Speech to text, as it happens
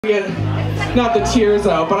Get not the tears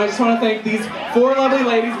out, but I just want to thank these 4 lovely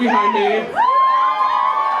ladies behind me.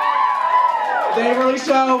 They really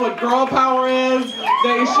show what girl power is.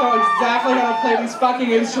 They show exactly how to play these fucking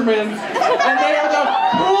instruments. And they are the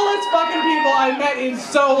coolest fucking people I've met in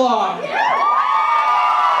so long.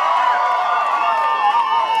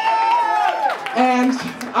 And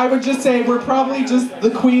I would just say we're probably just the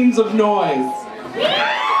queens of noise.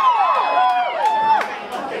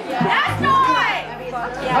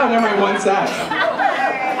 Oh, never mind, one set.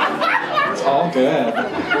 It's all good.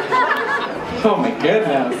 Oh my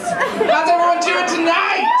goodness. How's everyone doing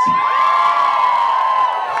tonight?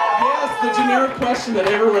 Yes, the generic question that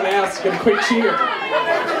everyone asks. Get a quick cheer.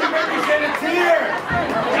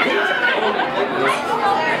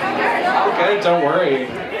 Okay, don't worry.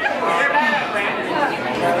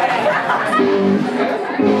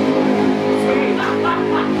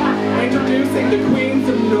 Introducing the queens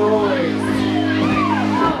of noise.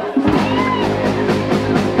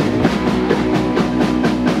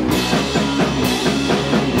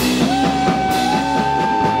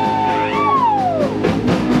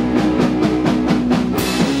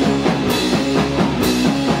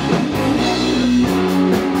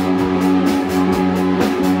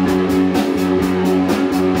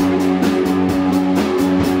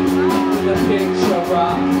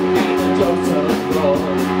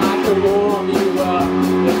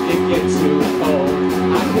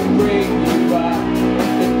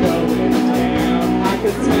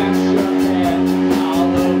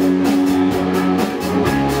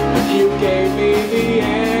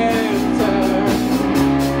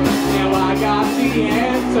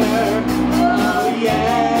 Yeah.